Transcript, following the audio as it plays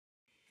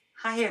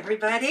Hi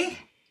everybody,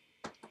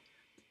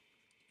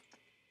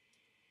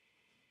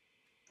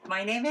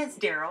 my name is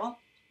Daryl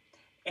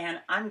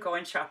and I'm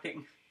going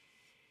shopping.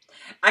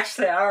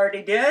 Actually, I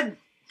already did,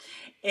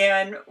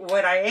 and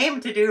what I aim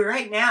to do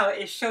right now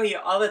is show you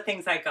all the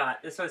things I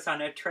got. This was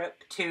on a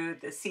trip to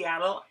the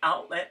Seattle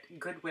outlet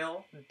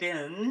Goodwill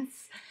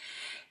BINS,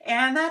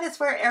 and that is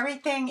where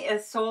everything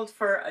is sold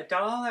for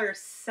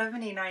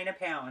 $1.79 a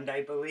pound,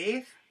 I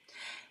believe.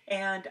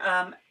 And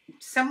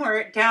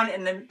somewhere down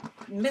in the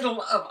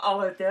middle of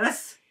all of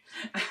this,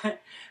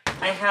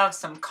 I have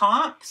some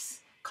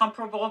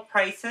comparable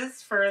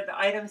prices for the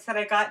items that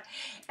I got,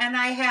 and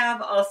I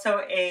have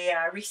also a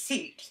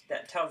receipt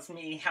that tells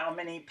me how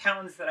many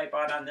pounds that I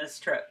bought on this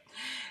trip.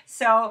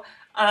 So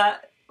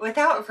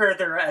without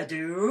further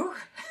ado,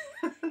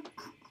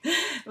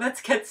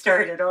 let's get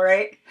started, all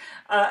right?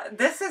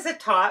 This is a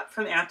top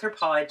from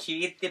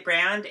Anthropologie. The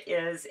brand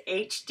is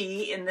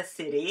HD in the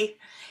City,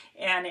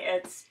 and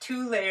it's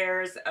 2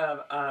 layers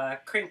of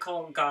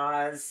crinkle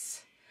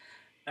gauze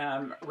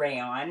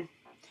rayon.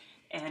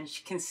 And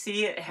you can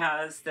see it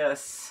has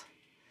this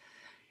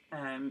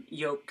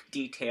yoke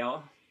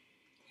detail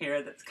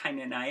here that's kind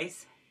of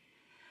nice.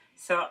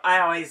 So I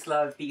always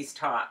love these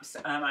tops.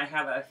 I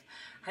have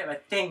a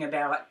thing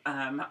about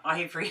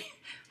ivory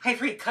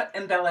cut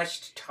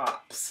embellished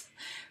tops.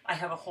 I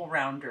have a whole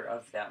rounder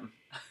of them.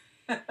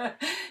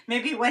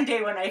 Maybe one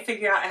day when I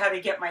figure out how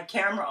to get my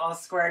camera all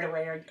squared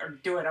away or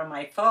do it on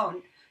my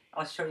phone,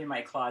 I'll show you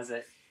my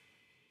closet.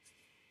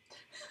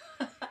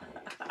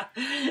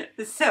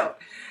 So,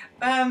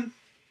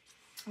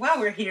 while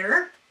we're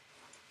here,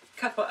 a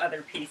couple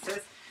other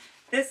pieces.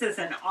 This is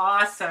an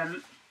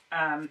awesome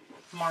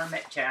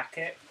marmot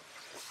jacket,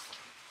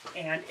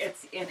 and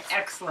it's in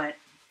excellent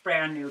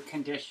brand new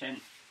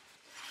condition.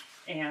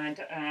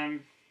 And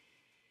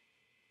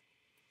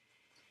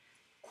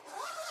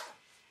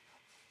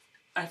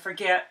I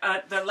forget,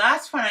 the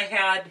last one I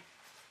had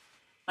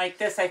like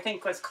this, I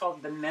think, was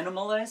called the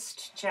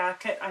minimalist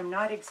jacket. I'm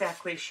not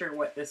exactly sure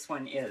what this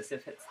one is,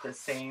 if it's the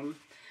same.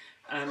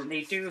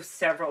 They do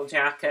several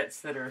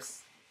jackets that are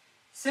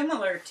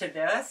similar to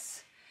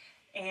this,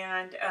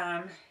 and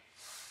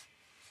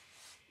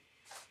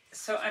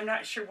so I'm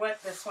not sure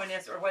what this one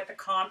is or what the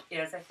comp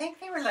is. I think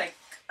they were like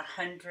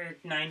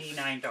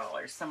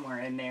 $199, somewhere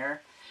in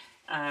there.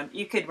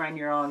 You could run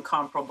your own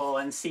comparable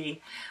and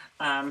see,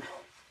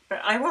 but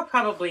I will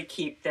probably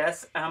keep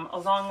this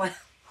along with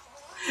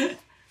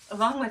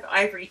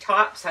ivory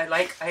tops. I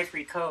like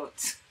ivory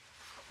coats.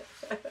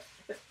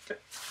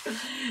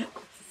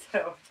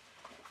 So,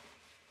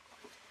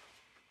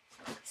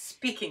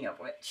 speaking of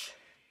which,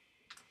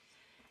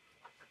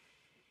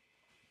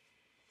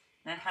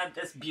 I had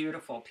this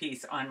beautiful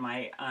piece on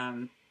my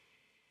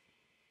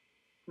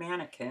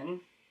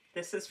mannequin.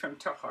 This is from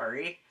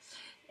Tahari,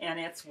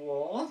 and it's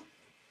wool.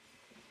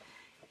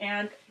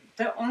 And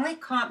the only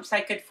comps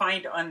I could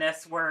find on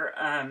this were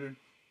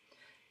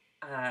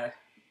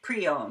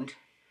pre-owned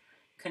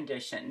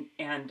condition,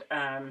 and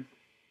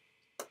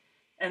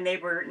they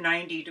were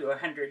 $90 to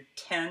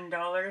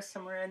 $110,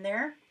 somewhere in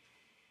there.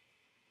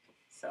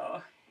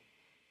 So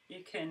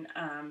you can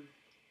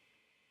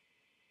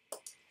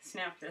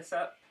snap this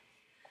up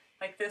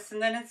like this,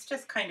 and then it's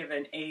just kind of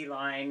an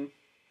A-line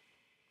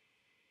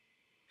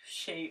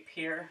shape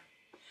here,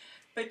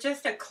 but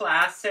just a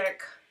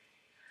classic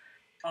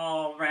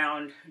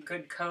all-round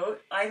good coat.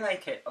 I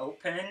like it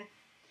open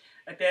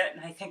a bit,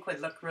 and I think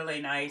would look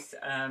really nice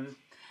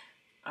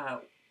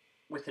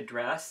with a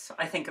dress.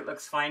 I think it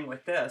looks fine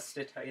with this,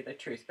 to tell you the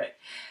truth, but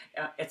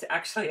it's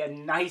actually a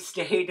nice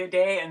day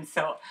today, and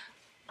so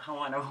I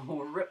want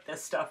to rip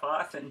this stuff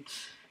off and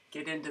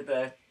get into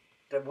the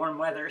warm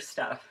weather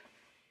stuff.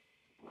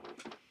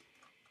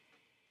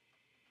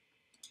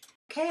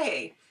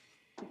 Okay,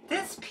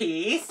 this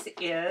piece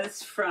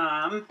is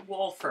from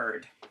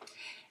Wolford,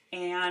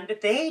 and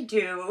they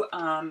do,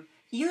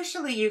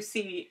 usually you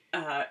see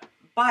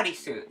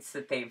bodysuits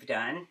that they've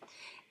done,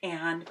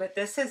 but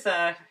this is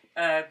a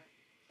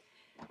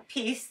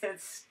piece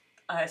that's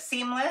a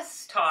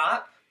seamless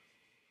top,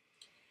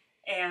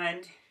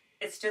 and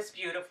it's just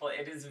beautiful.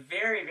 It is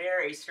very,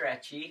 very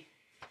stretchy,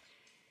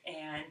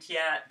 and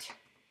yet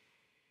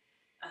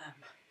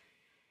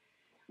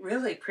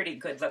really pretty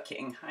good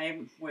looking.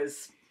 I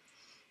was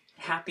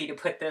happy to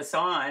put this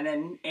on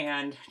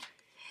and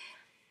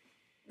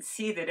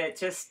see that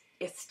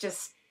it's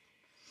just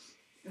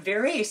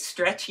very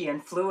stretchy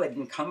and fluid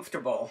and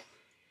comfortable.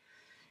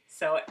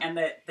 So, and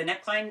the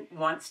neckline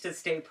wants to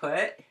stay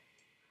put.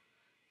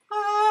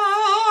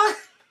 Ah!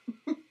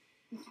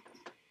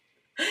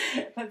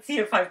 Let's see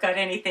if I've got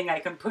anything I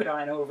can put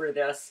on over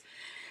this.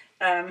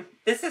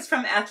 This is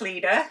from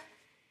Athleta,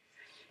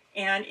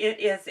 and it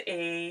is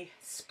a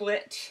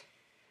split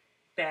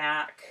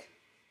back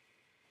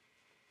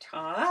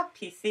top,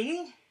 you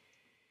see?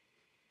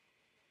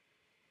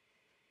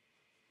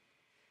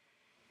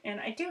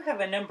 And I do have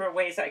a number of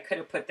ways I could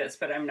have put this,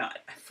 but I'm not.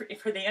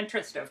 For the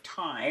interest of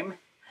time,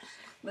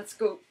 let's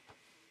go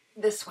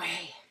this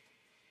way.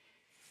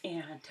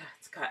 And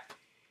it's got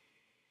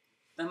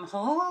them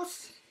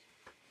holes.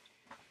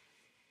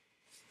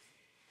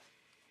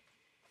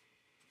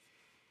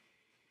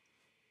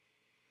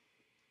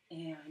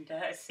 And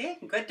see,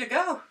 good to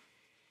go.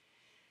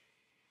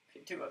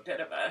 Could do a bit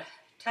of a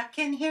tuck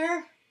in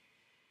here.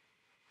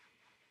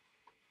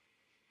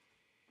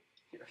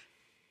 Here.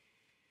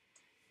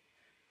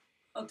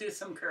 I'll do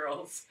some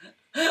curls.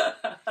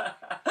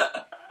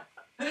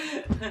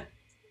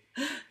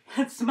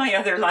 That's my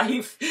other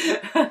life.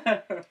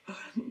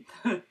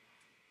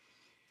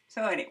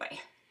 So anyway,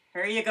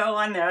 here you go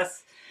on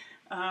this.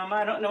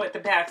 I don't know what the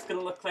back's going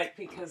to look like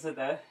because of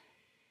the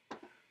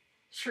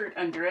shirt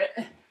under it.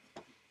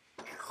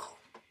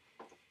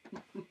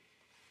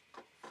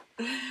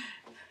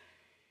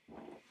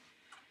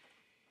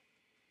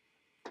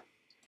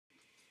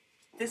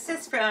 This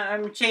is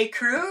from J.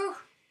 Crew,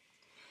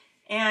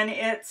 and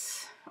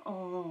it's,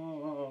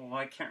 oh,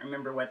 I can't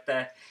remember what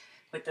the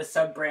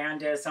sub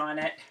brand is on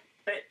it,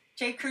 but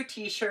J. Crew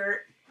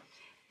t-shirt,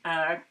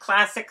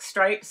 classic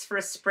stripes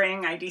for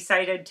spring. I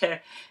decided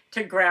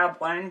to grab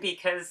one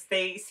because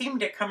they seem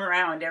to come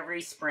around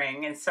every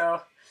spring, and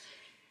so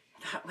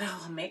I thought,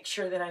 well, I'll make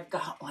sure that I've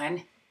got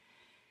one.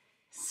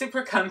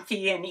 Super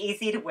comfy and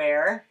easy to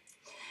wear.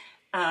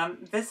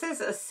 This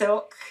is a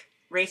silk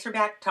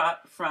racerback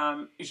top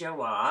from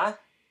Joie,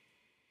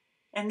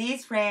 and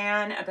these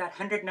ran about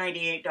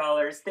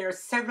 $198. They're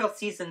several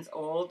seasons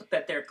old,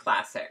 but they're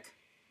classic.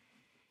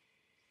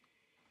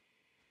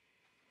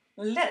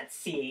 Let's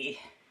see.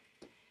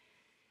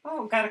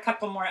 Oh, got a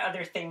couple more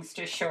other things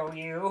to show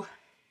you.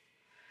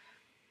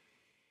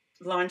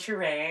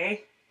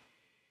 Lingerie.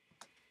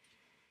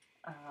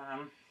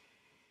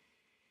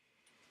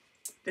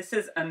 This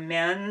is a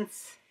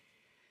men's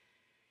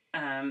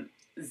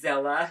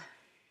Zella,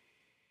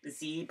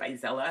 Z by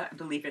Zella. I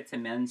believe it's a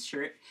men's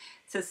shirt.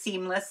 It's a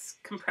seamless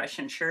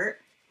compression shirt.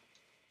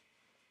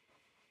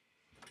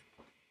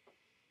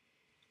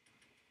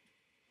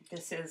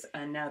 This is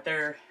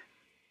another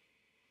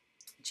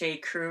J.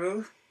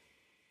 Crew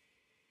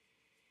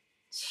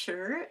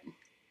shirt.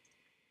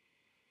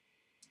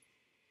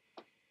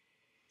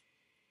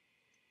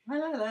 La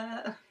la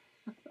la.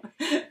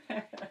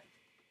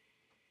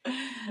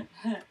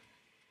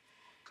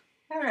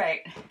 All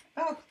right.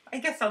 Oh, I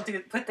guess I'll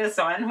put this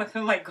on. I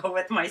might go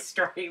with my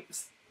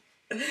stripes.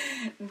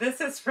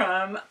 This is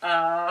from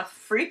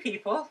Free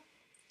People,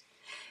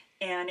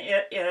 and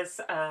it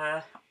is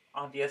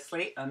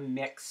obviously a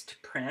mixed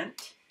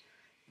print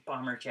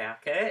bomber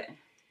jacket.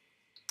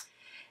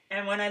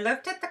 And when I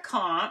looked at the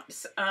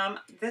comps,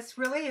 this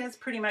really is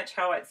pretty much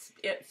how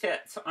it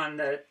fits on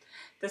the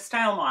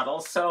style model.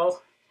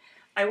 So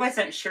I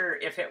wasn't sure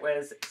if it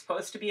was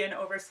supposed to be an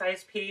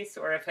oversized piece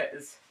or if it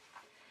was,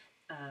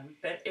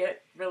 but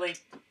it really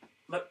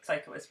looked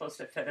like it was supposed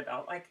to fit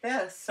about like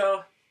this.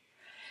 So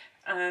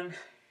I'm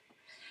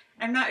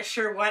not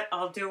sure what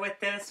I'll do with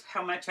this,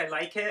 how much I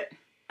like it.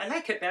 I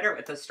like it better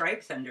with the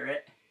stripes under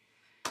it.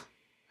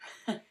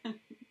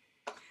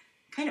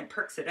 Kind of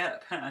perks it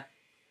up, huh?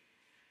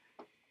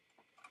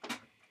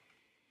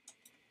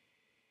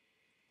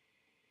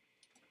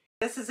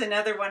 This is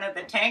another one of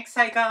the tanks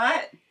I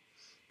got.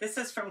 This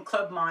is from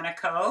Club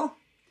Monaco,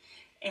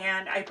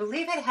 and I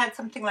believe it had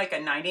something like a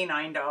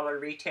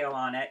 $99 retail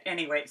on it.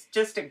 Anyway, it's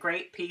just a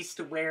great piece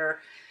to wear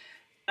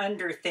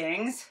under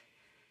things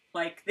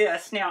like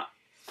this. Now,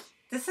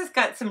 this has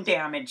got some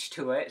damage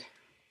to it,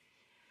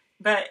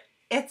 but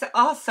it's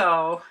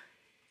also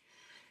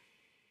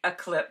a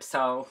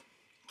Calypso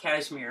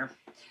cashmere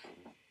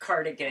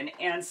cardigan,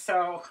 and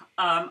so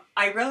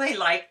I really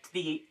liked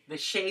the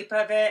shape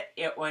of it.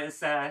 It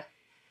was a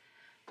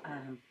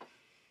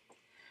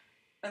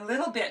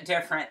little bit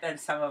different than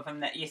some of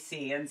them that you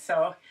see, and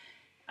so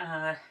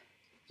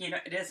you know,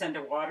 it isn't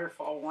a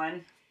waterfall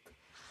one.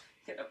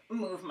 I'm gonna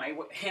move my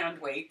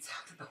hand weights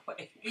out of the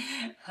way.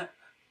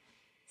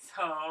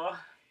 So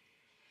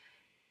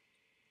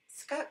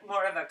it's got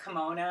more of a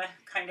kimono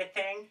kind of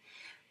thing,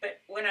 but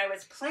when I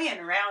was playing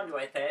around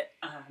with it,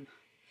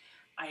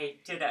 I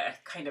did a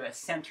kind of a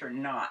center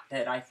knot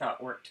that I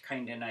thought worked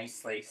kind of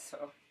nicely.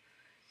 So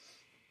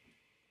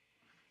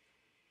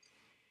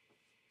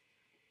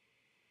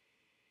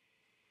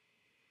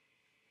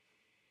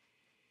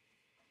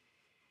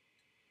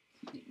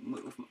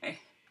move my,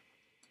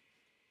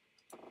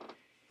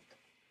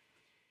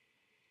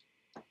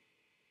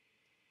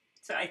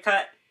 so I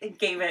thought it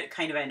gave it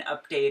kind of an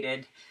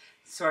updated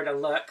sort of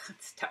look.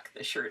 Let's tuck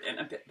the shirt in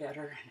a bit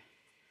better.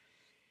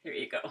 There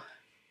you go.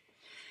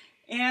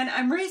 And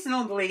I'm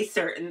reasonably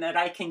certain that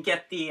I can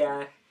get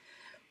the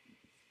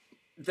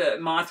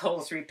moth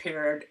holes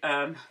repaired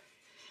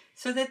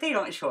so that they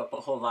don't show up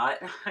a whole lot.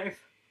 I've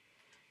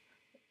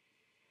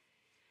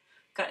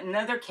got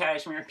another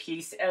cashmere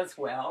piece as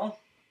well.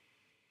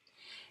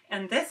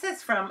 And this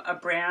is from a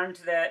brand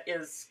that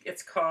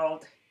it's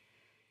called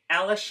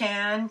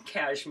Alishan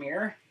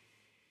Cashmere.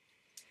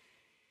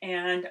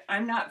 And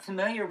I'm not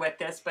familiar with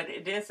this, but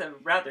it is a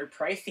rather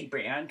pricey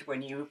brand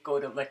when you go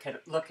to look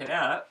it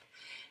up.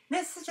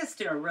 This is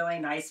just a really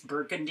nice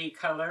burgundy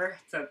color.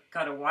 It's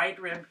got a wide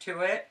rib to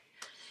it,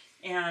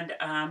 and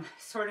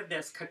sort of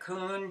this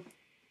cocoon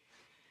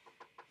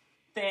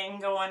thing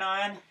going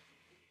on.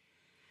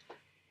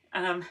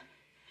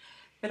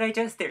 But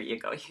there you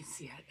go, you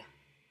see it.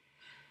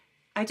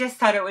 I just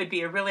thought it would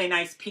be a really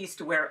nice piece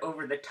to wear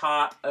over the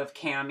top of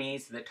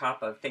camis, the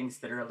top of things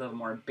that are a little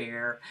more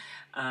bare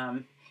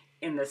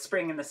in the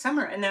spring and the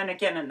summer. And then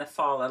again in the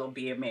fall, it'll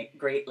be a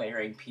great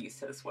layering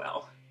piece as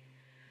well.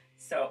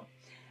 So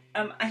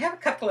I have a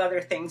couple other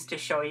things to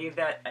show you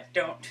that I'm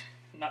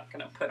not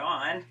going to put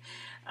on.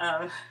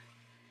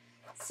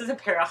 This is a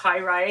pair of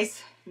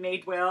high-rise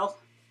Madewell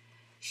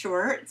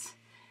shorts.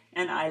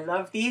 And I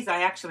love these.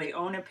 I actually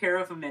own a pair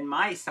of them in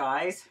my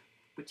size,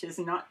 which is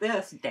not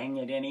this, dang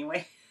it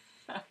anyway.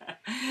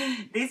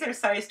 These are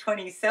size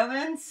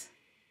 27s,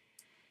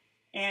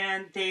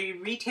 and they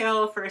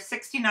retail for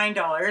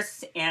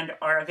 $69 and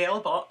are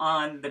available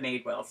on the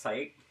Madewell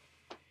site.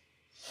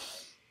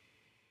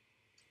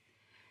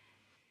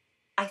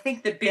 I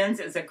think the BINS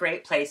is a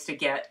great place to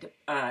get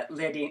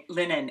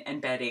linen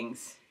and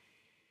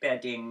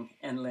bedding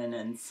and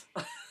linens.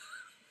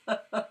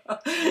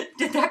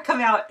 Did that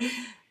come out?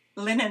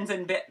 Linen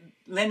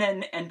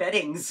and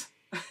beddings.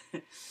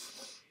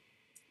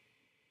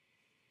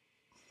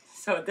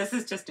 So this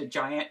is just a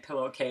giant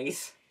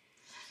pillowcase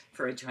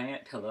for a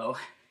giant pillow.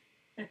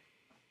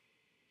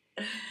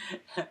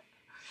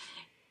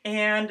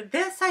 And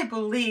this, I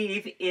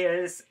believe,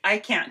 is, I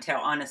can't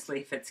tell honestly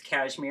if it's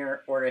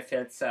cashmere or if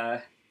it's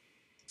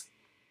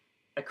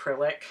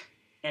acrylic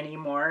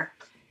anymore.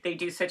 They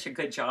do such a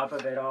good job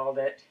of it all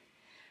that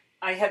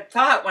I had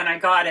thought when I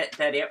got it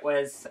that it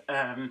was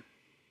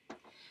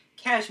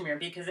cashmere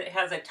because it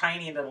has a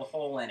tiny little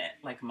hole in it,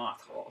 like a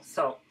moth hole.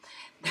 So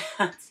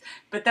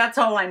that's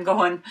all I'm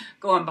going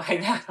by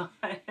that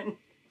on.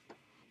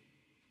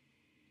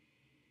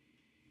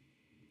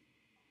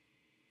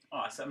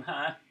 Awesome,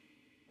 huh?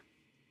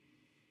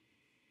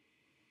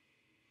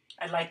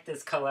 I like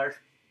this color.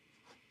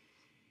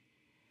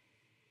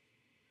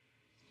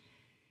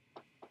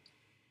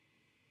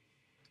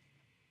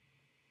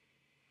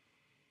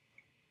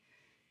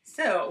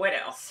 So what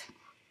else?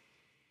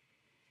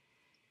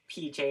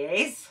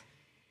 PJs.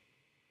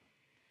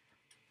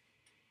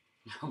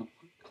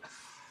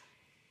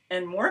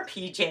 And more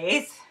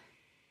PJs.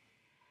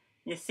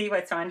 You see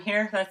what's on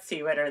here? Let's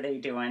see, what are they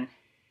doing?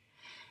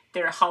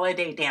 They're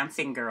holiday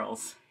dancing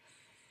girls.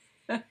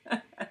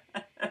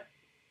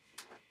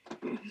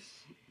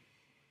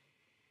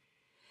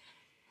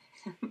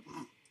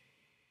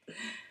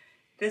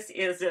 This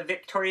is a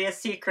Victoria's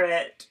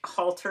Secret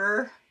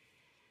halter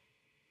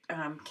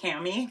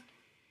cami.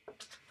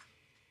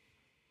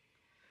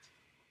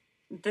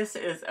 This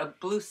is a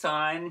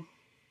blouson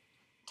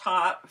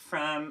top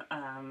from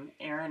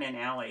Erin and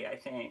Allie, I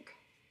think.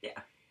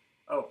 Yeah.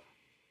 Oh.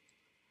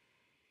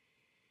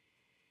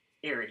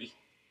 Erie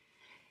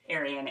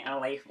and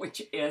Allie,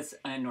 which is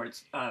a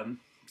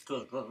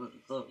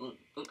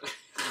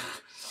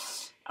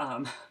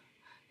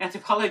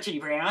Anthropologie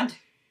brand.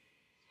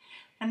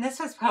 And this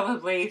was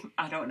probably,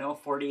 I don't know,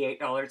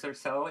 $48 or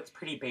so. It's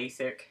pretty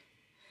basic.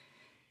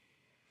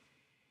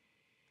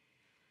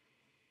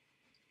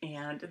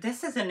 And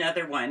this is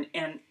another one,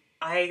 and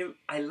I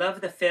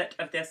love the fit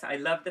of this. I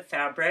love the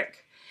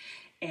fabric,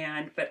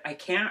 but I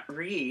can't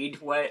read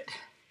what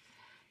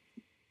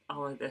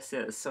all of this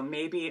is. So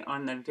maybe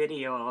on the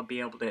video I'll be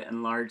able to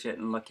enlarge it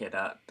and look it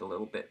up a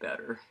little bit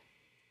better.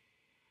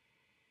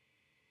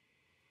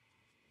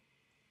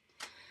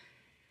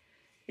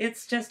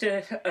 It's just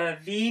a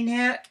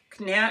V-neck.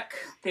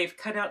 They've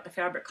cut out the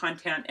fabric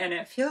content, and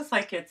it feels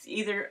like it's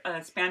either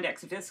a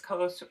spandex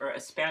viscose or a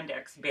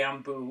spandex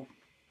bamboo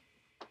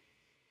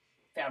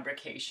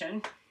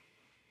fabrication.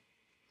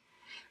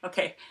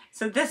 Okay,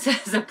 so this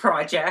is a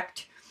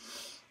project.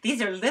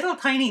 These are little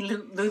tiny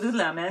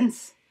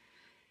Lululemons.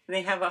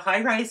 They have a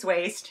high-rise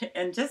waist,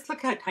 and just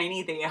look how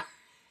tiny they are.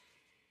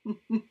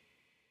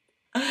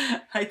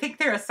 I think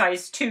they're a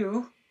size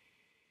 2.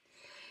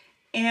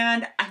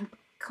 And I'm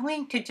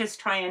going to just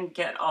try and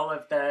get all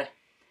of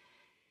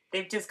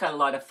they've just got a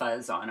lot of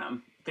fuzz on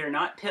them. They're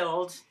not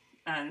pilled,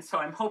 and so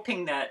I'm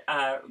hoping that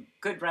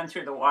good run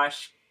through the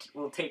wash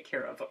will take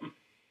care of them.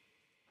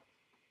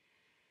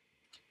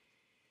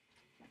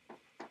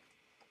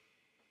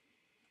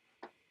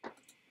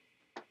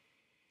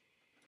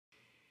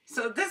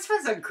 So this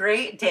was a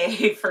great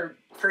day for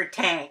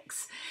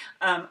tanks.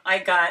 I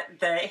got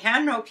the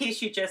hand row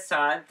piece you just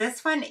saw.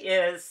 This one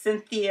is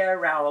Cynthia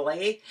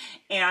Rowley,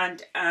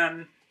 and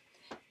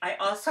I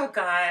also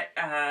got,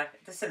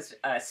 this is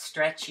a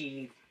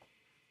stretchy,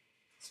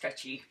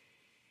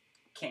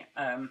 I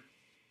don't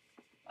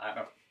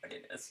know what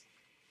it is,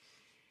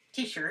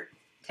 t-shirt,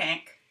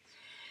 tank.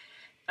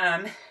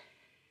 But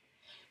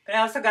I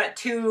also got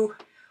 2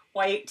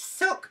 white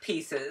silk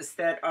pieces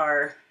that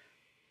are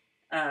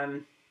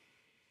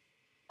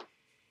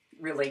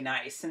really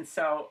nice. And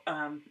so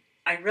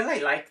I really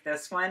like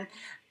this one.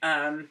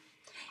 And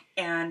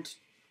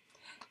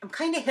I'm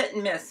kind of hit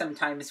and miss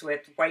sometimes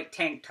with white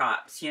tank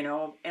tops, you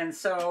know, and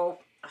so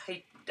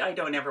I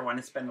don't ever want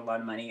to spend a lot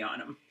of money on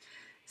them.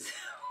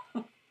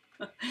 So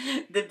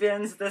the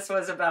BINS, this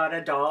was about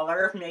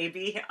 $1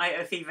 maybe,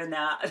 if even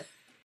that.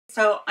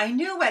 So I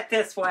knew what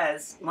this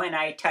was when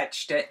I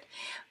touched it.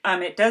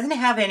 It doesn't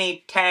have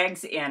any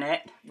tags in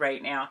it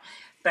right now,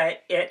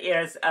 but it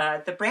is,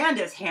 the brand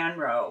is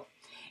Hanro.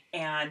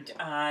 And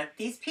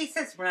these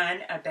pieces run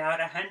about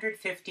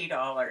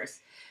 $150.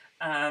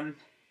 I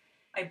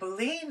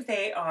believe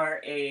they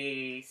are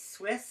a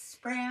Swiss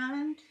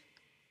brand.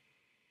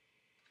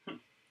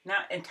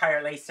 Not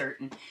entirely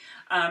certain.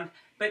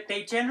 But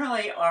they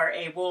generally are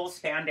a wool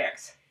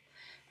spandex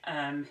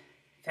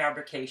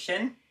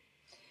fabrication.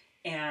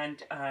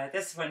 And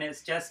this one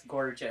is just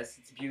gorgeous.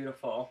 It's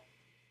beautiful.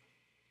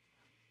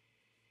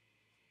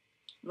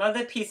 A lot of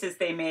the pieces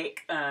they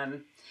make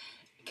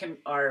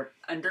are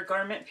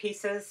undergarment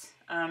pieces.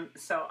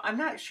 So I'm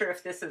not sure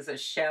if this is a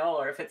shell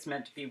or if it's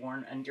meant to be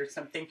worn under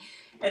something.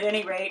 At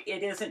any rate,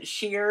 it isn't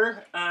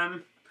sheer.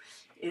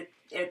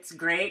 It's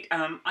great.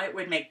 I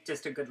would make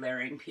just a good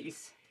layering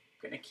piece.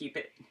 I'm going to keep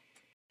it.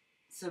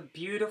 It's a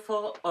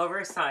beautiful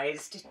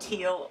oversized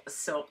teal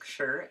silk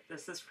shirt.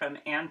 This is from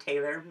Ann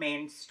Taylor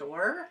main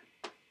store.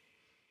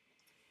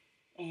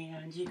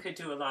 And you could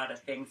do a lot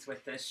of things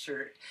with this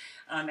shirt.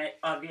 It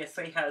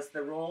obviously has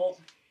the roll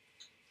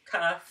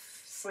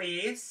cuff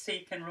sleeves, so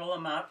you can roll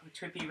them up,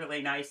 which would be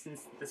really nice in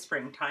the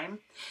springtime.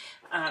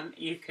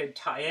 You could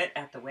tie it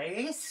at the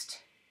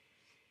waist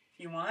if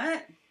you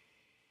want.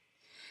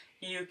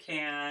 You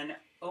can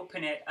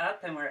open it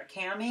up and wear a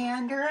cami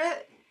under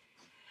it.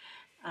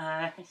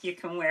 You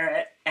can wear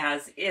it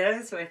as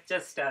is with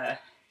just a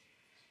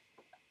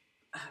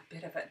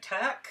bit of a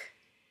tuck.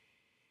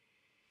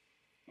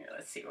 Here,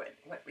 let's see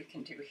what we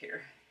can do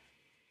here.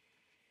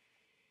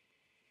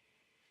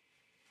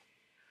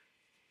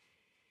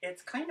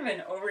 It's kind of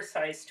an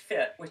oversized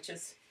fit, which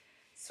is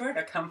sort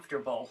of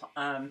comfortable.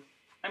 I'm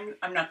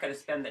not going to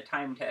spend the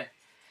time to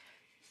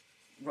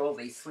roll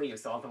these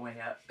sleeves all the way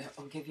up, but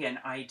I'll give you an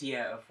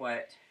idea of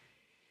what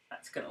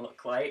that's going to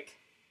look like.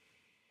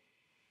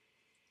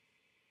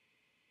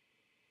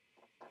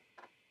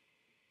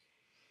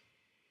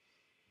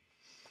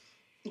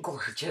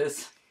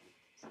 Gorgeous.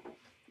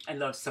 I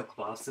love silk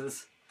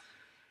blouses.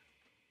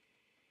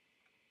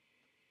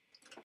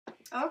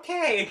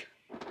 Okay,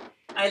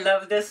 I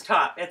love this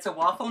top. It's a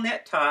waffle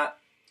knit top.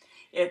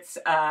 It's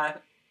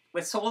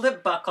was sold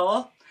at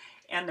Buckle,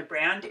 and the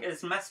brand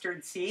is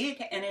Mustard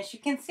Seed. And as you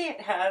can see,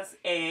 it has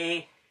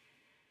a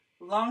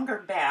longer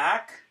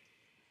back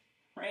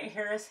right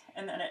here,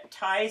 and then it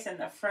ties in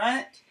the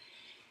front.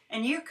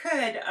 And you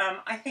could,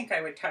 I think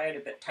I would tie it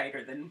a bit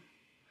tighter than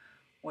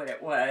what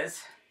it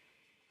was.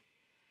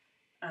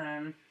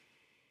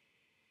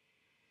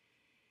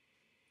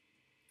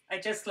 I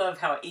just love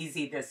how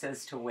easy this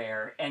is to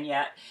wear, and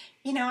yet,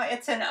 you know,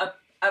 it's an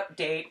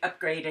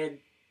upgraded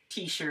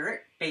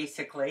t-shirt,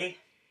 basically.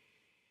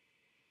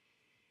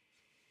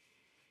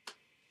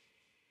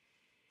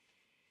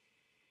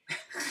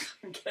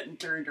 I'm getting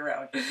turned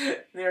around.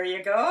 There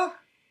you go.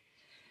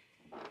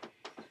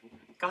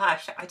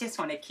 Gosh, I just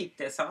want to keep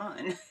this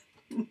on.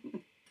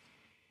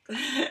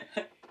 It's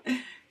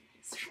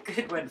a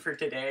good one for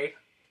today.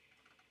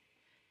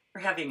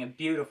 We're having a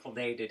beautiful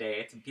day today.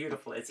 It's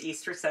beautiful. It's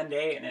Easter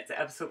Sunday and it's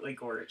absolutely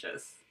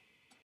gorgeous.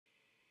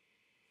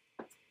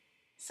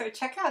 So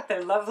check out the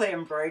lovely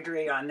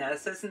embroidery on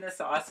this. Isn't this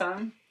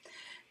awesome?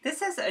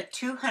 This is a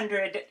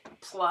 200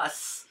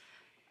 plus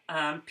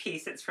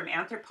piece. It's from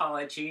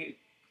Anthropologie.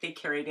 They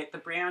carried it. The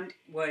brand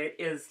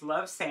is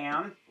Love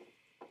Sam.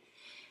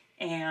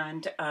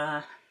 And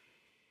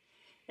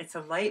it's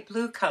a light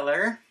blue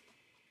color.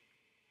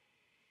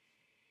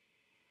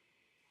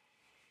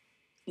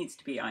 Needs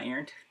to be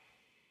ironed.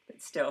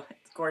 But still,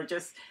 it's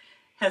gorgeous.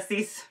 Has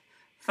these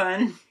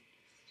fun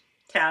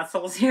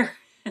tassels here.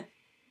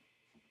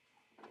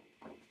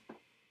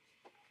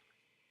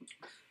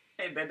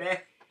 Hey, baby.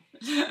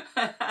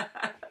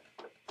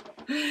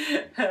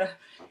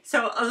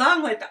 So,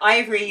 along with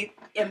ivory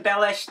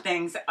embellished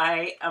things,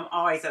 I am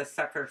always a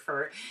sucker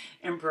for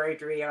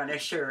embroidery on a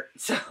shirt.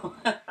 So,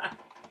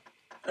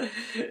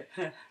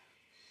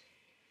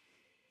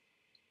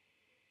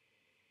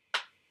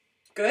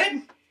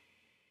 good.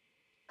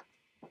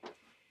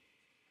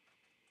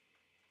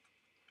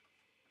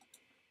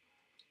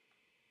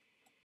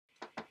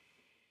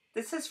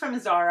 This is from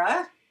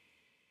Zara,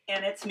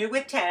 and it's new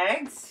with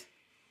tags.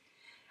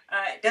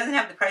 It doesn't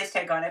have the price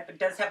tag on it, but it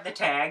does have the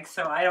tag,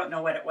 so I don't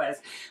know what it was.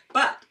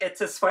 But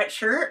it's a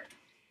sweatshirt,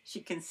 as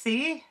you can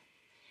see,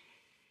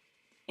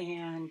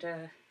 and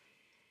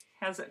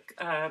has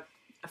a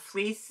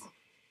fleece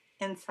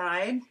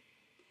inside.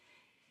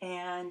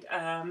 And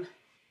I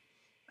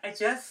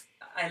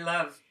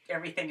love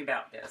everything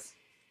about this.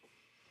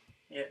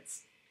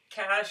 It's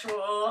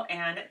casual,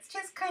 and it's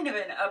just kind of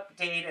an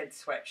updated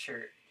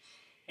sweatshirt,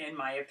 in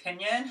my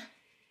opinion.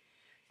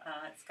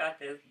 It's got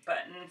the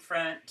button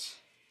front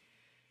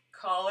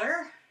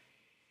collar.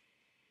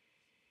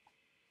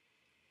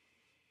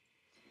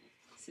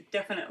 It's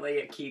definitely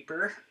a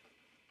keeper.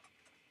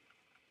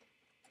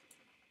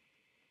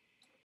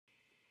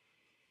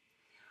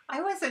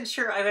 I wasn't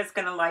sure I was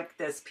going to like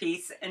this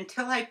piece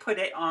until I put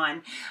it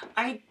on.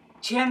 I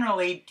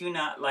generally do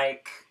not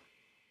like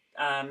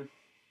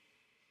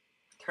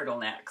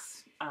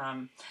turtlenecks.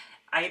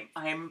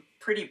 I'm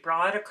pretty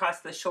broad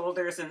across the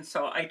shoulders, and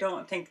so I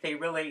don't think they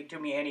really do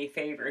me any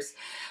favors.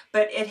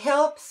 But it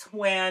helps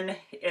when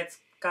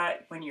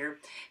when you're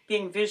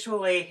being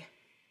visually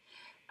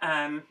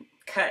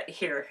cut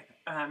here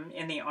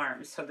in the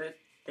arms, so that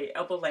the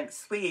elbow length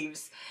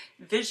sleeves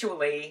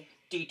visually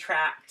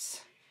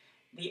detracts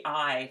the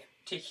eye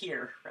to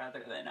here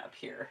rather than up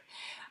here.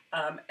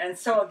 And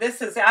so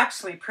this is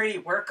actually pretty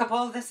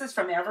workable. This is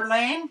from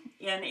Everlane,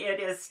 and it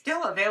is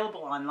still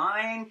available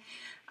online.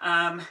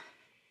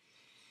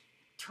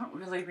 Don't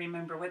really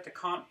remember what the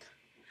comp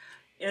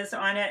is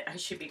on it. I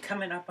should be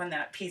coming up on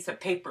that piece of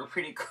paper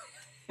pretty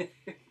quick.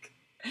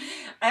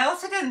 I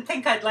also didn't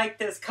think I'd like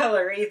this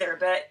color either,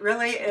 but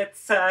really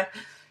it's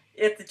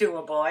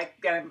doable.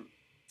 It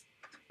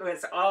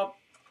was all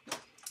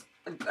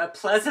a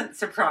pleasant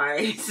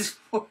surprise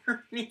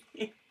for me.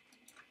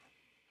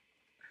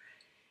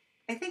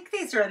 I think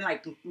these are in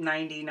like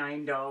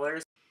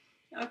 $99.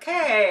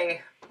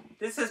 Okay,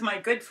 this is my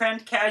good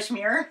friend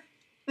Cashmere.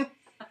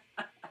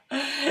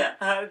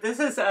 This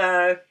is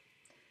a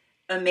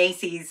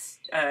Macy's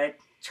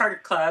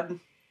Charter Club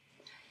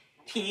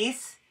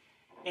piece,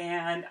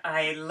 and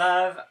I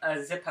love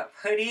a zip-up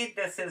hoodie.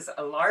 This is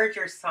a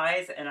larger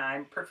size, and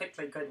I'm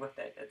perfectly good with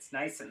it. It's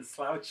nice and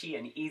slouchy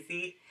and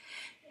easy,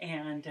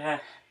 and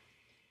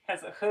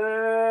has a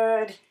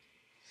hood,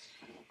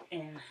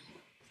 and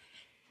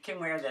can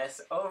wear this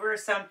over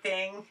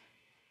something.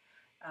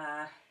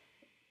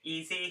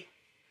 Easy,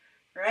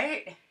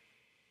 right?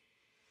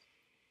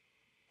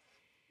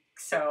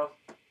 So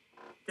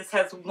this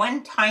has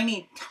one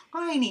tiny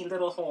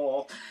little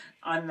hole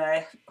on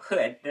the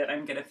hood that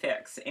I'm gonna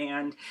fix,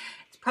 and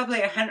it's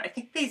probably I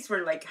think these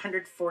were like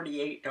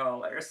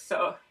 $148.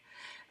 So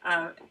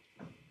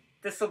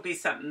this will be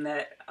something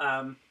that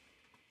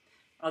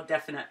I'll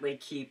definitely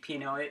keep. You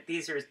know,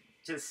 these are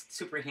just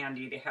super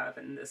handy to have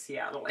in the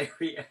Seattle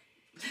area.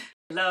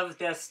 I love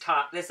this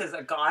top. This is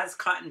a gauze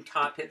cotton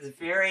top. It's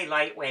very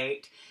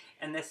lightweight,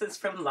 and this is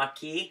from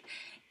Lucky.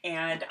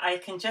 And I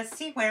can just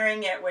see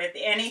wearing it with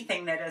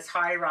anything that is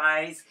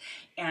high-rise,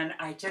 and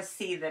I just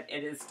see that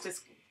it is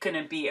just going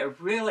to be a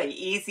really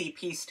easy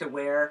piece to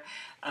wear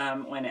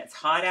when it's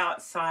hot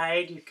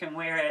outside. You can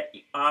wear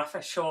it off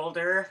a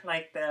shoulder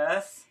like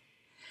this.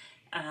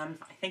 I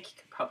think you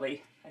could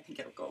probably, I think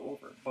it'll go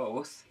over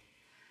both.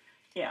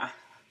 Yeah.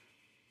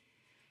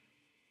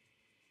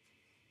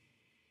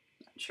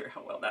 Not sure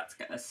how well that's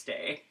going to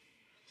stay.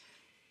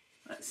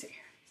 Let's see.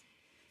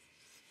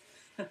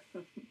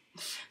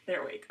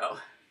 There we go.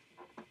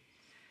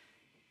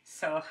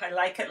 So I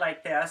like it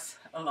like this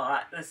a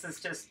lot. This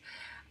is just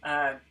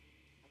a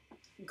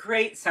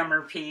great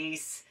summer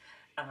piece.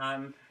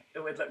 It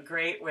would look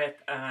great with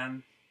a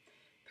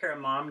pair of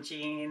mom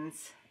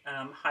jeans,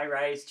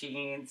 high-rise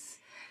jeans,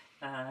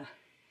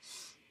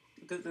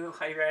 Lulu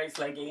high-rise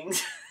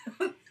leggings.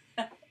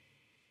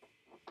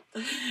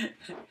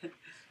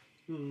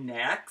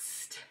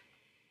 Next.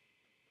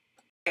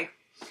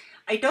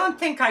 I don't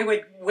think I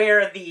would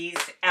wear these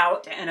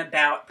out and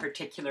about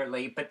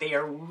particularly, but they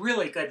are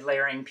really good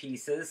layering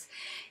pieces.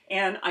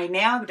 And I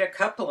nabbed a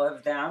couple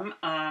of them.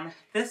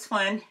 This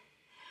one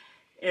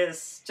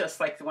is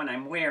just like the one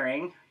I'm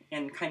wearing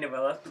in kind of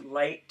a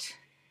light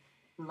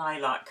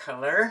lilac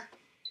color.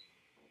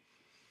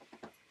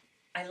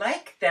 I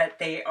like that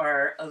they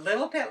are a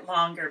little bit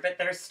longer, but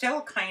they're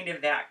still kind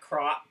of that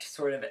cropped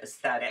sort of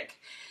aesthetic.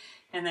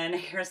 And then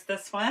here's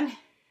this one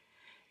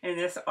in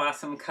this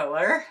awesome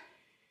color.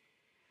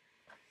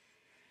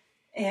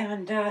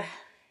 And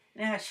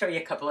I'll show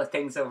you a couple of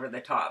things over the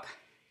top.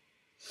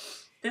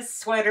 This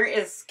sweater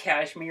is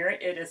cashmere.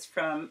 It is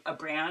from a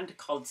brand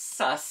called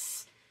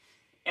Suss,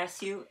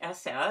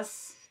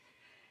 S-U-S-S.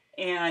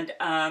 And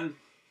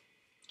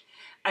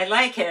I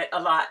like it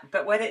a lot,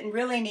 but what it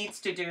really needs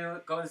to do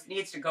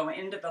needs to go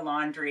into the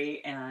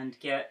laundry and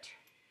get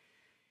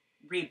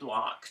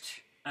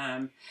reblocked.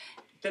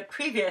 The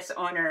previous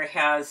owner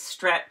has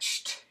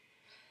stretched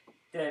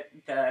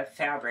the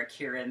fabric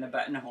here in the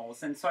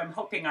buttonholes, and so I'm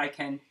hoping I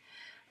can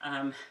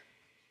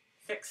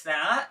fix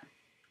that,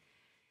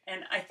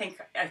 and I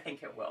think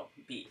it will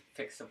be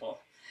fixable.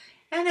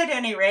 And at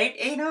any rate,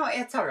 you know,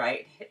 it's all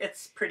right.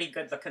 It's a pretty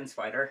good looking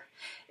sweater.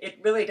 It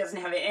really doesn't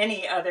have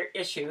any other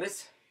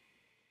issues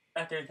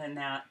other than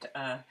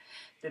that,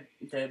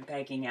 the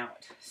bagging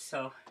out.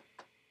 So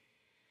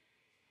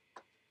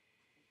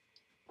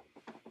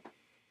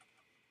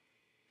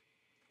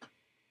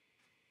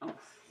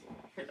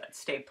here, let's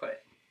stay put.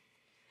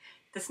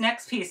 This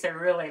next piece I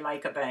really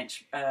like a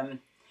bunch, and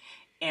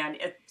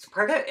it's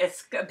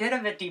a bit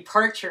of a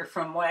departure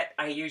from what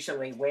I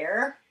usually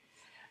wear,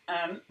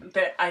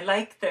 but I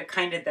like the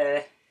kind of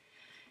the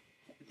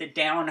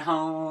down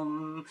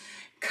home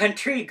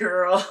country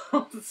girl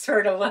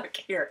sort of look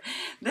here.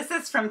 This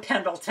is from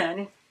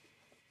Pendleton,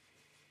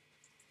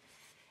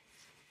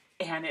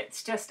 and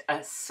it's just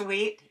a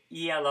sweet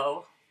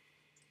yellow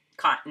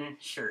cotton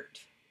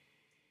shirt.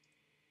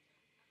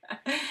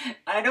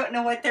 I don't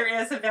know what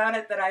there is about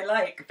it that I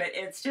like, but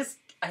it's just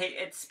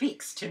it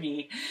speaks to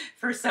me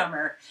for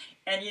summer.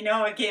 And you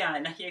know,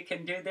 again, you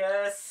can do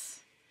this.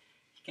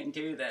 You can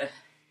do the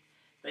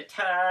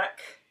tuck.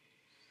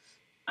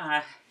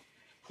 And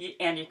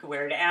you can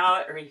wear it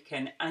out, or you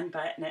can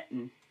unbutton it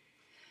and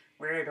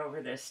wear it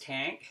over this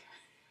tank.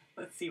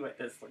 Let's see what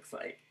this looks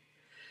like.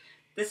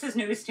 This is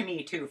news to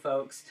me too,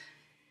 folks.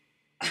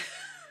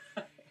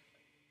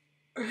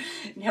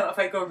 Now if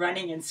I go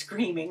running and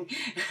screaming.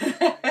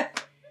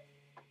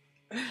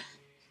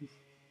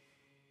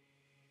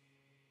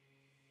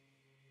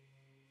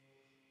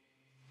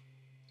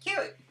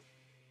 Cute.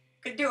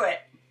 Could do it.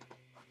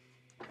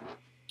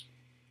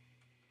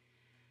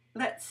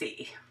 Let's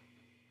see.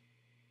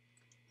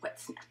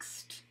 What's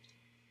next?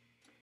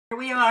 Here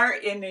we are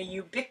in a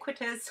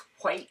ubiquitous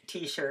white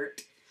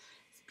t-shirt.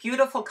 It's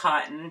beautiful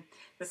cotton.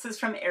 This is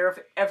from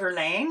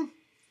Everlane.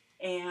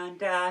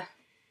 And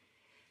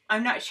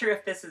I'm not sure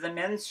if this is a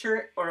men's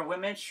shirt or a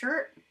women's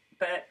shirt,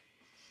 but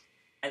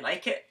I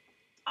like it.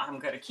 I'm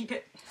going to keep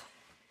it.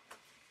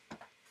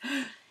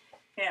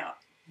 Now,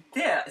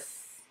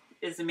 this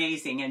is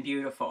amazing and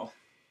beautiful,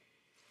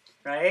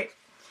 right?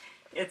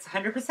 It's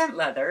 100%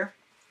 leather.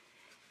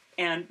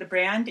 And the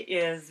brand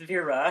is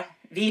Veda.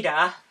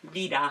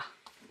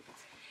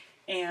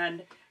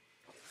 And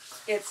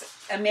it's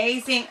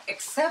amazing,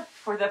 except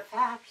for the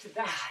fact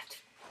that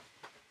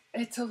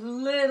it's a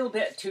little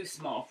bit too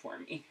small for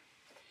me.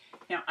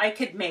 Now, I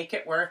could make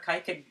it work. I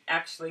could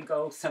actually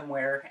go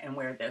somewhere and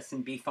wear this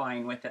and be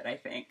fine with it, I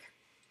think.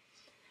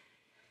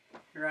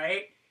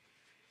 Right?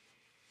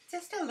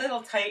 Just a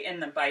little tight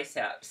in the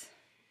biceps.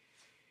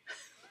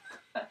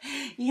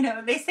 You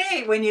know, they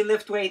say when you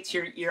lift weights,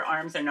 your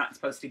arms are not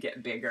supposed to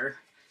get bigger.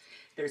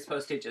 They're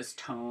supposed to just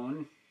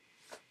tone.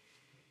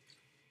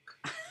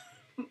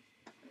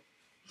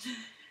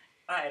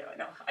 I don't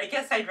know. I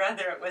guess I'd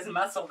rather it was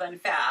muscle than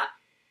fat.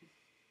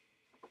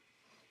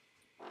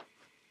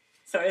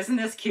 So isn't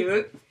this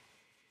cute?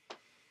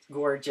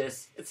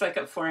 Gorgeous. It's like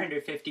a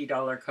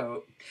 $450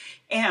 coat.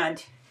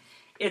 And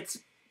it's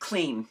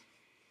clean.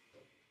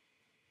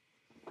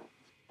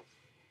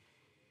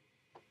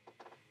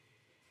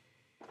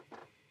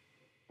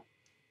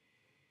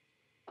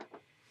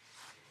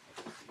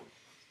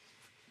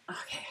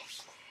 Okay,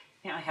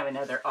 now I have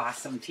another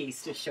awesome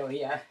piece to show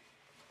you.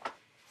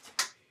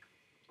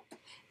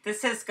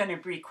 This is going to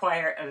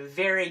require a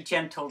very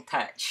gentle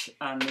touch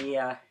on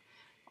the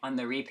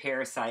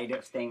repair side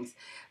of things,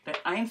 but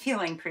I'm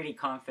feeling pretty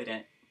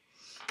confident.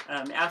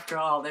 After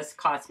all, this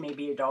cost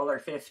maybe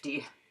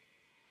 $1.50,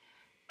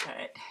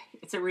 but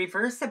it's a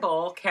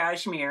reversible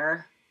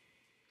cashmere.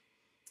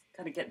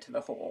 Got to get to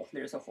the hole.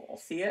 There's a hole.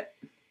 See it?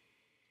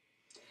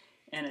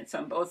 And it's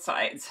on both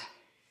sides.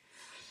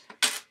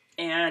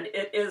 And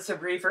it is a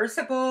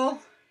reversible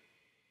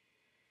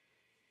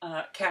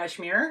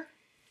cashmere.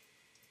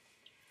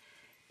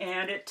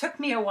 And it took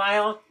me a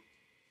while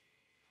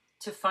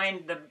to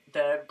find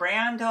the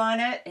brand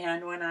on it.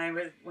 And when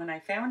I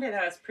found it,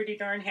 I was pretty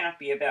darn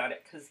happy about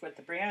it, because what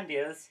the brand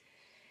is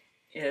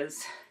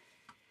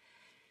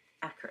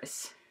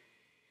Akris.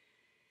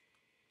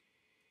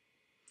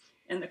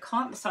 And the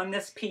comps on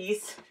this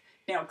piece,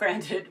 now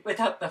granted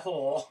without the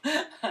hole,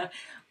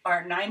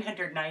 are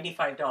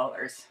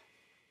 $995.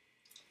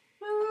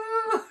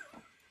 Woo!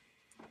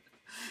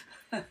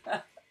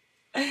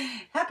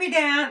 Happy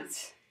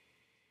dance.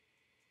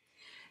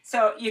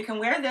 So you can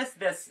wear this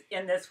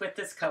with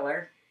this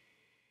color,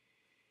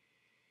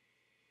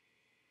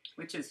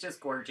 which is just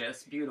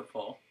gorgeous,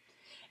 beautiful.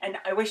 And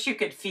I wish you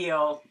could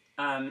feel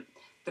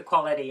the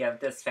quality of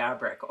this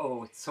fabric.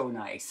 Oh, it's so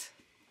nice.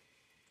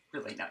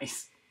 Really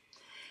nice.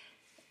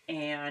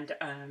 And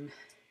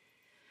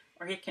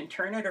or you can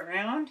turn it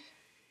around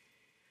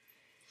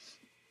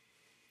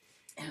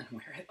and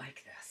wear it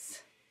like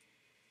this.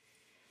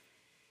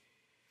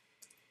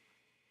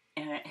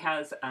 And it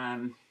has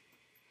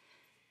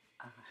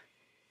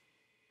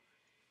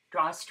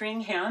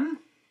drawstring hem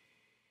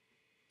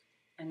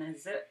and a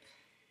zip.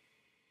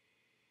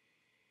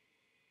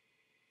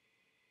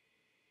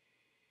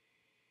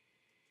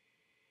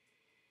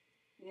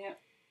 Yeah.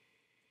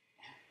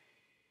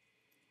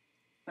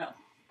 Well,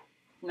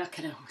 I'm not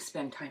going to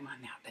spend time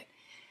on that, but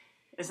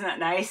isn't that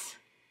nice?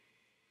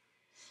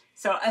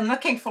 So I'm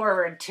looking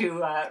forward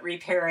to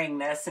repairing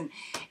this,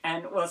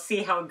 and we'll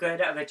see how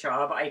good of a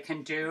job I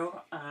can do.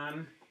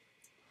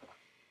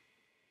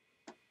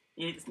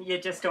 You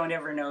just don't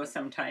ever know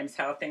sometimes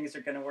how things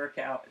are going to work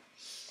out.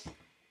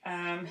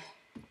 Let's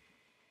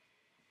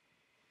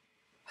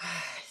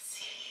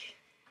see.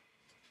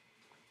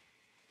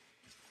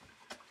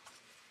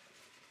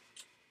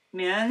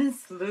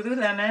 Men's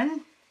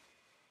Lululemon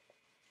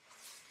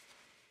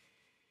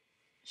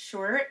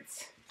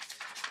shorts.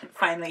 And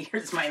finally,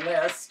 here's my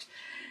list.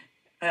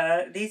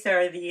 These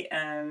are the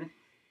I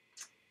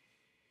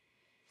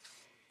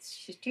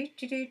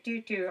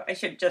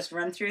should just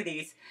run through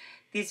these.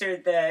 These are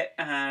the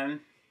I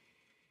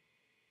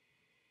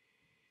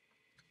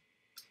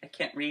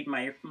can't read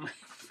my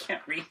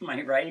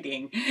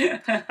writing.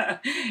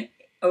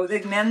 Oh,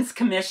 the men's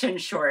commission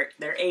short.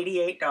 They're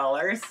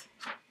 $88.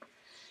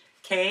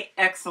 Okay,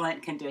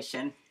 excellent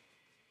condition.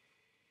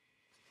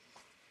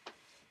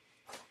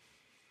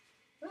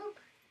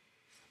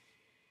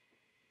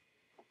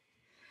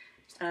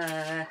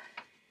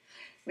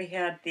 We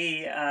had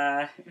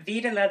the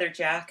Veda leather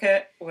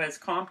jacket was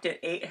comped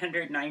at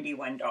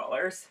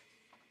 $891.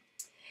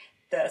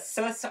 The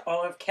Swiss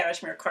olive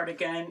cashmere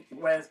cardigan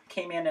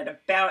came in at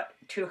about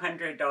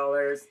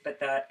 $200, but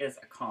that is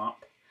a comp.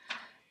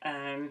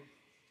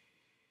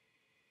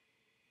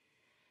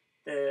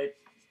 The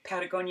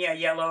Patagonia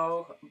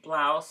yellow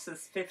blouse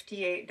is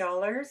 $58.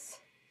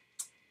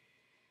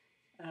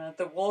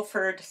 The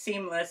Wolford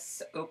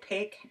seamless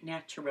opaque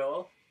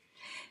natural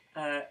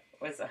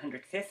was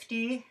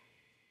 $150.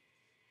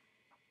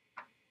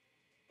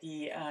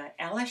 The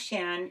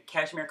Alishan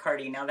cashmere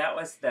cardi, now that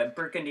was the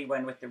burgundy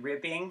one with the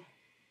ribbing,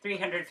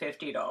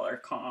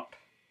 $350 comp.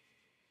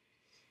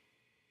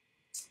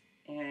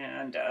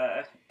 And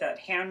that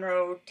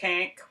Hanro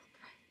tank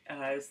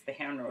is the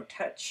Hanro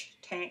Touch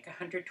tank,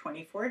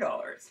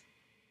 $124.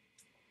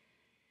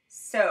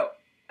 So,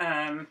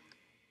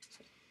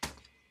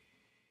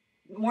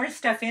 more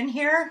stuff in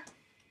here.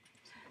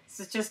 This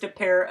is just a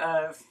pair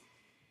of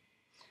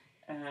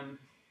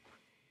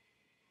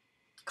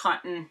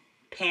cotton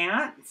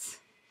pants.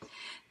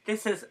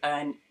 This is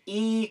an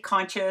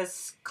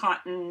E-conscious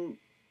cotton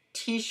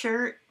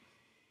t-shirt.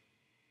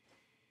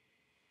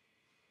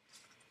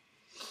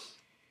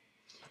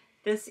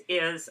 This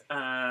is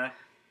a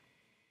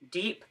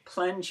deep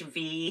plunge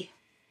V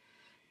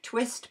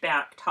twist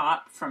back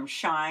top from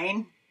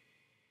Shine.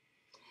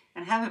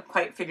 And I haven't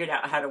quite figured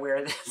out how to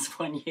wear this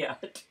one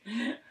yet.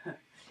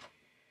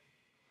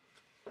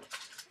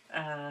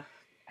 I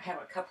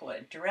have a couple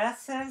of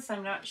dresses.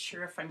 I'm not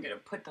sure if I'm going to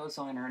put those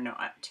on or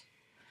not.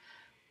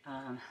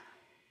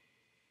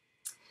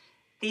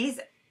 These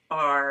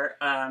are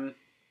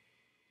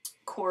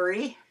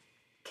Kori,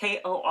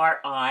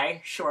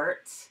 K-O-R-I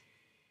shorts.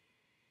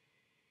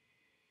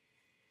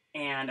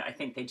 And I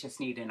think they just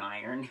need an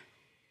iron.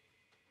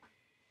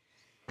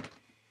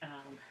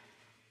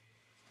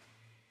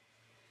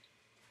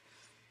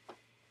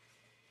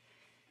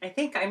 I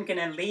think I'm going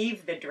to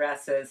leave the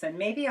dresses, and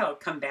maybe I'll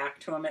come back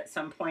to them at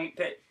some point,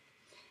 but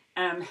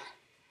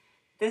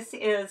this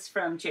is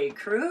from J.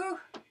 Crew,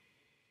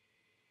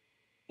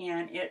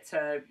 and it's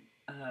a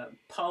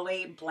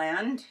poly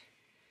blend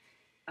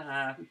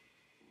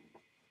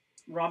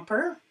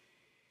romper,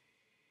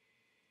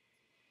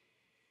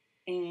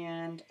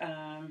 and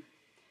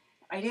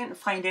I didn't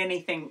find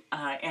anything,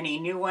 any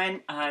new one.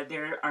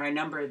 There are a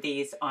number of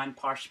these on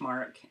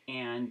Poshmark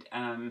and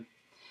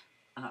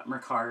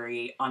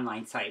Mercari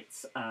online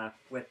sites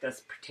with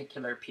this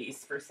particular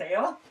piece for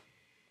sale.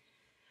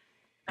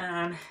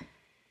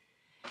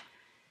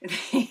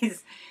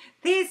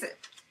 These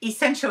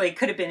essentially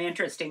could have been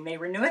interesting. They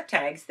were new at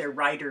tags. They're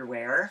rider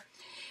wear,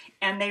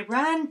 and they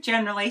run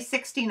generally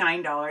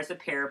 $69 a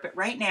pair. But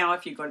right now,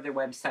 if you go to their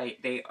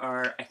website, they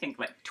are, I think,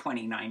 like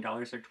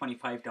 $29 or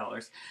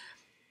 $25,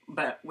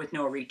 but with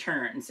no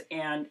returns.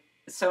 And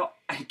so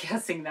I'm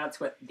guessing that's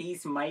what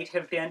these might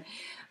have been.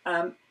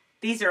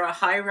 These are a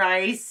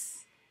high-rise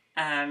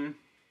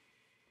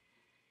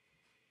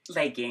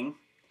legging,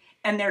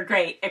 and they're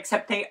great,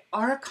 except they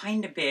are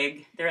kind of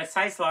big. They're a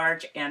size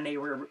large, and they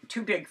were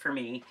too big for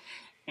me,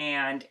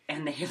 and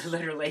they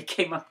literally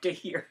came up to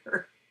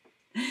here.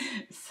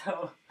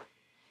 So,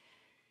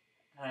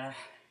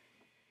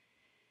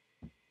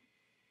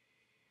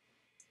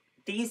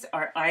 these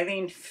are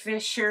Eileen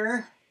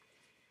Fisher,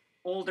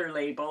 old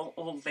label,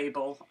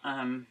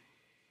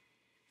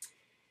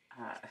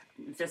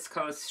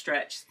 viscose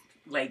stretch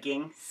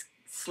leggings,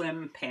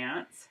 slim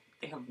pants.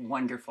 They have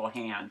wonderful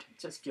hand,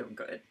 just feel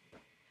good.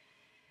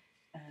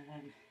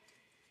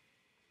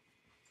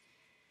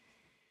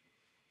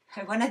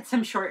 I wanted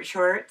some short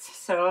shorts,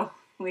 so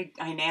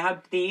I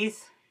nabbed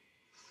these.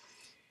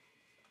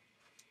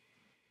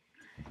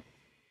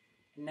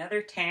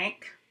 Another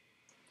tank.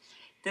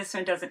 This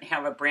one doesn't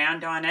have a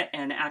brand on it,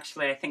 and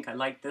actually I think I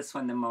like this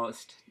one the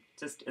most.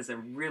 Just is a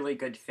really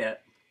good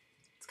fit.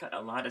 It's got a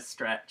lot of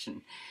stretch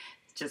and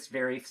it's just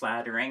very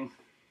flattering.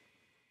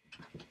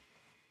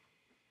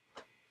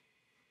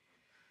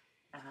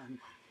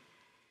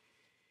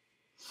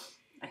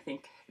 I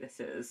think this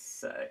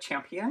is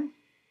Champion.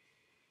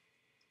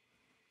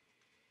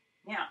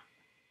 Now,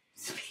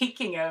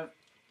 speaking of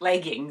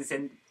leggings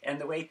and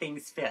the way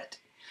things fit.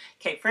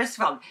 Okay, first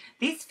of all,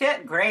 these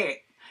fit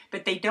great,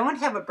 but they don't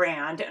have a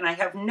brand, and I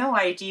have no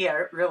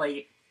idea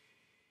really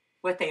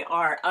what they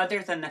are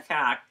other than the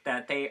fact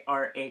that they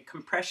are a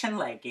compression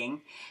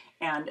legging,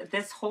 and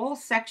this whole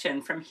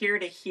section from here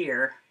to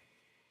here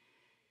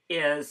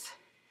is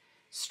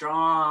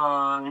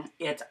strong.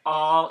 It's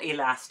all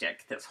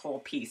elastic. This whole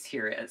piece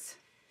here is.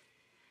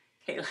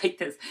 Okay, like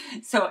this.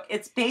 So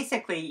it's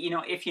basically, you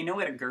know, if you know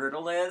what a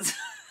girdle is,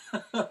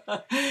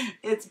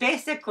 it's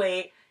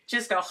basically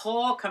just a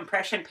whole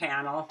compression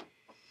panel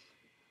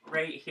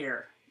right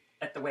here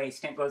at the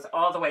waist, and it goes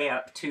all the way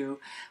up to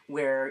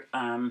where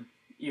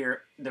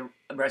the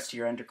rest of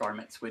your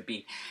undergarments would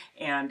be.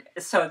 And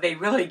so they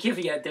really give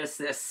you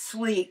this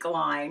sleek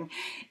line.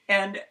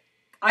 And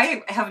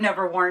I have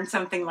never worn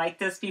something like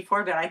this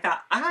before, but I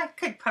thought I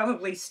could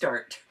probably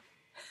start.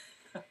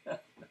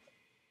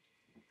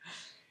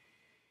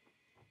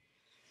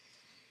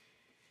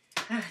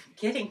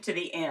 Getting to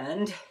the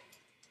end.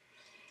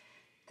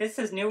 This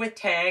is new with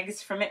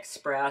tags from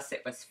Express.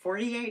 It was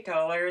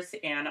 $48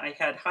 and I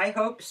had high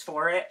hopes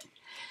for it.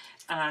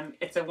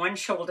 It's a one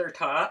shoulder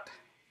top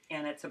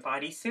and it's a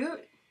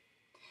bodysuit.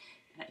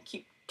 And I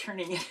keep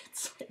turning it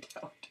inside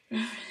out.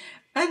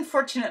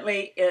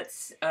 Unfortunately,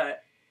 it's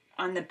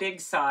on the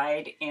big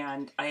side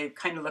and I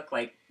kind of look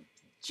like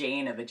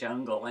Jane of the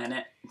Jungle in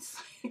it.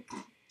 It's like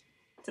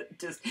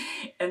just,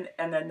 and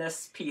then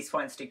this piece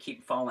wants to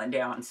keep falling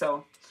down.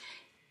 So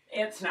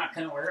it's not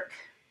going to work.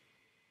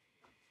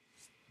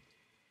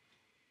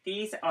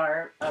 These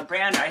are a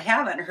brand I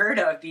haven't heard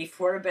of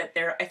before, but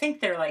I think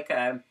they're like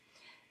a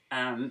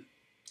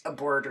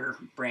border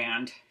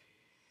brand.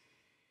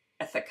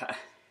 Ithaca.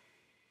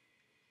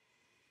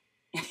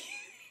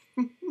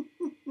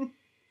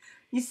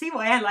 You see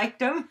why I liked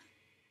them?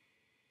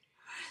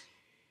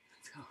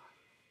 Let's go.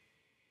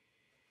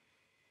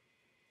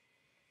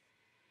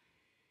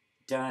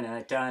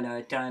 Donna,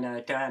 Donna,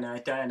 Donna,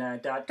 Donna, Donna,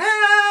 Donna,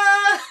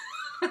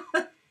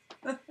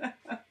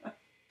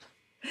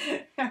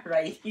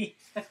 Righty.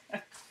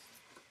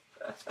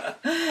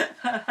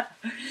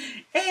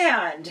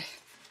 And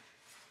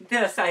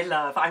this I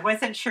love. I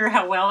wasn't sure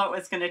how well it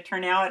was going to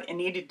turn out. It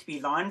needed to be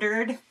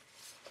laundered.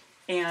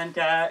 And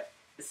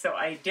so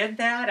I did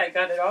that. I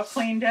got it all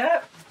cleaned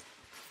up.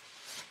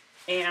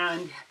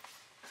 And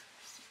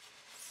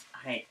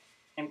I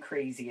am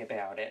crazy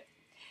about it.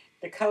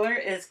 The color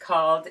is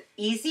called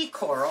Easy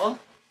Coral.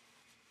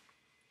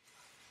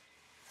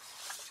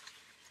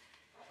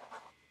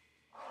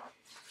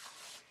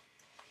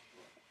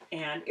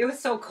 And it was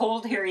so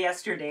cold here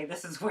yesterday,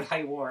 this is what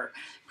I wore.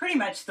 Pretty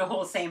much the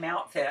whole same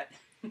outfit.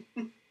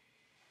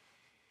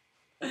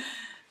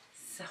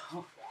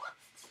 So,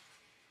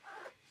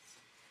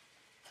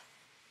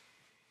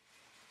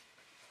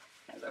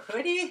 there's a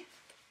hoodie.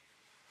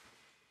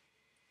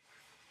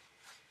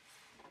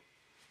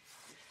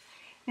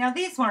 Now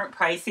these weren't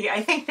pricey.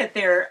 I think that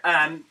they're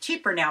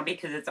cheaper now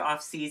because it's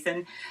off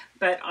season,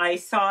 but I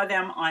saw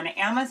them on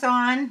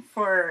Amazon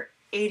for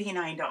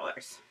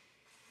 $89.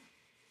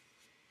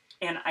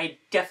 And I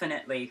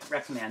definitely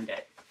recommend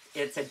it.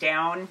 It's a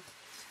down,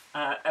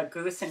 a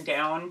goose and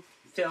down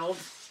filled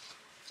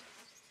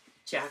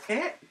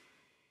jacket.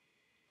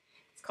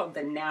 It's called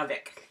the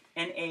Navic,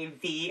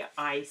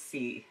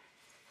 N-A-V-I-C.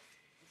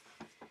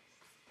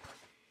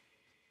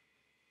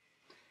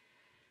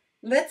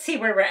 Let's see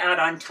where we're at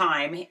on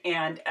time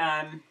and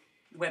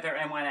whether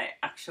I want to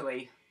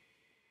actually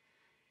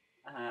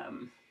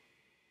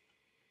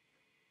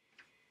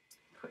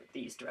put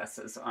these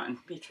dresses on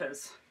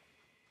because...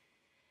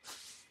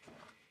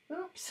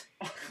 Oops,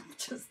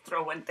 just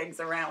throwing things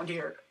around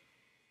here.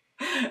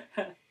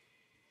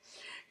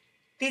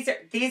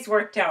 These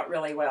worked out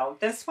really well.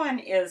 This one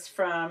is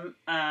from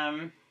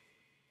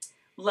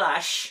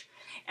Lush.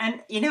 And,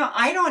 you know,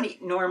 I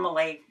don't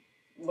normally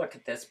look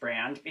at this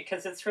brand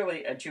because it's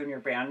really a junior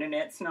brand and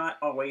it's not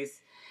always,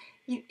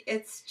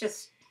 it's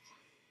just,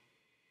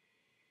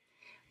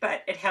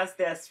 but it has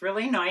this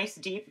really nice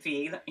deep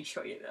V. Let me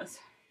show you this.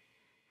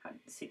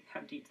 See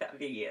how deep that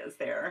V is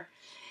there.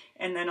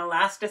 And then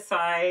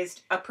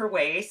elasticized upper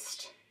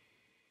waist.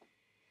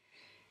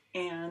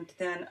 And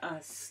then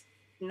a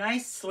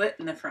nice slit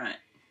in the front.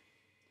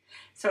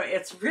 So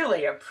it's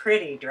really a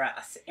pretty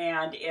dress.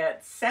 And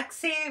it's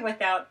sexy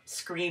without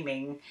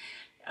screaming,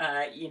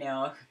 you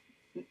know.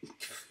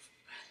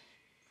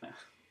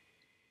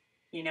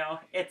 You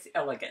know, it's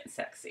elegant and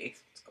sexy.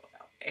 Let's go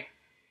that way.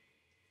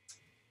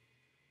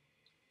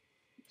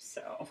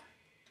 So...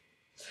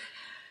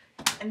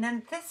 And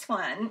then this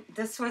one,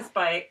 this was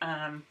by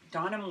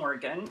Donna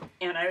Morgan,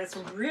 and I was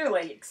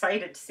really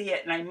excited to see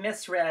it, and I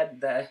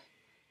misread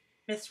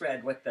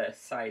what the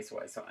size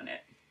was on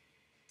it.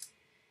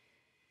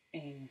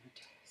 And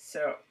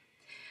so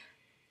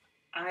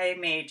I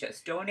may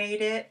just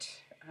donate it,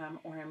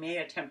 or I may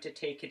attempt to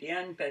take it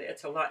in, but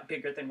it's a lot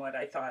bigger than what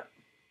I thought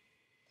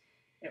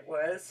it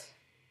was.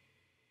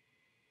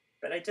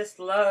 But I just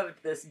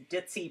loved this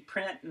ditzy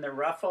print and the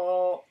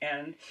ruffle,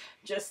 and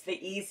just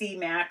the easy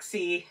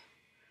maxi.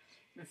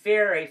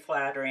 Very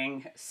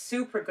flattering,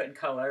 super good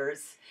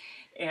colors,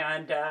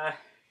 and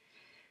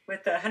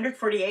with the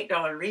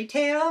 $148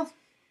 retail.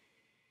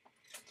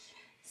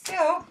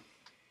 So,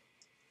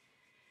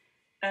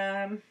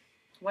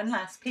 one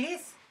last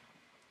piece,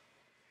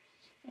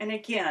 and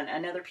again,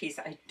 another piece.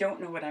 I don't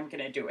know what I'm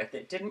going to do with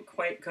it. Didn't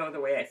quite go the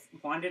way I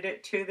wanted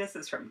it to. This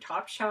is from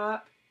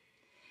Topshop,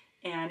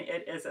 and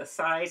it is a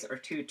size or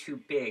two too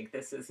big.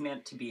 This is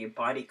meant to be a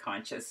body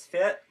conscious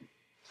fit,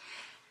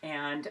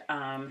 and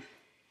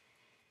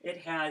it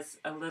has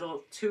a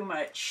little too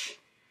much,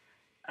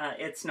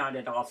 it's not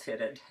at all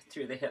fitted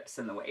through the hips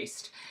and the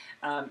waist.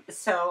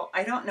 So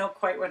I don't know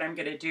quite what I'm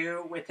going to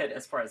do with it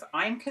as far as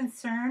I'm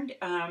concerned.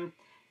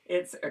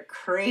 It's a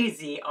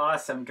crazy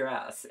awesome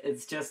dress.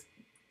 It's just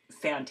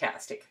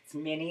fantastic. It's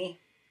mini,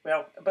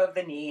 well, above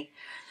the knee,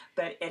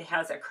 but it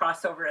has a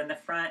crossover in the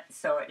front,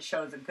 so it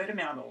shows a good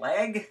amount of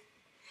leg.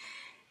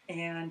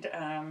 And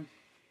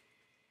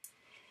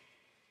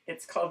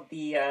it's called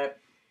the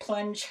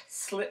Plunge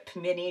Slip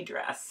Mini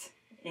Dress.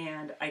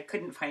 And I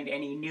couldn't find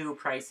any new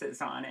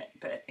prices on it,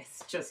 but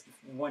it's just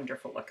a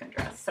wonderful looking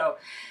dress. So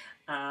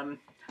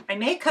I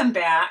may come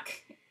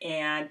back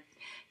and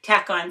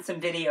tack on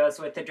some videos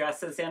with the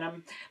dresses in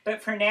them.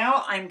 But for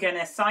now, I'm going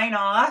to sign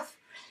off.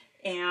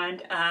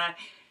 And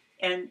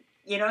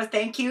you know,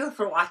 thank you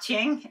for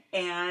watching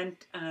and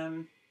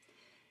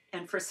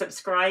for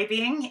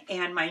subscribing.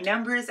 And my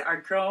numbers are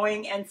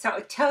growing. And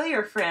so tell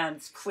your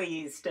friends,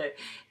 please,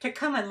 to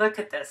come and look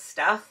at this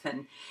stuff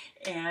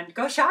and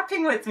go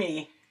shopping with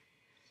me.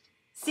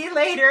 See you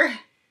later.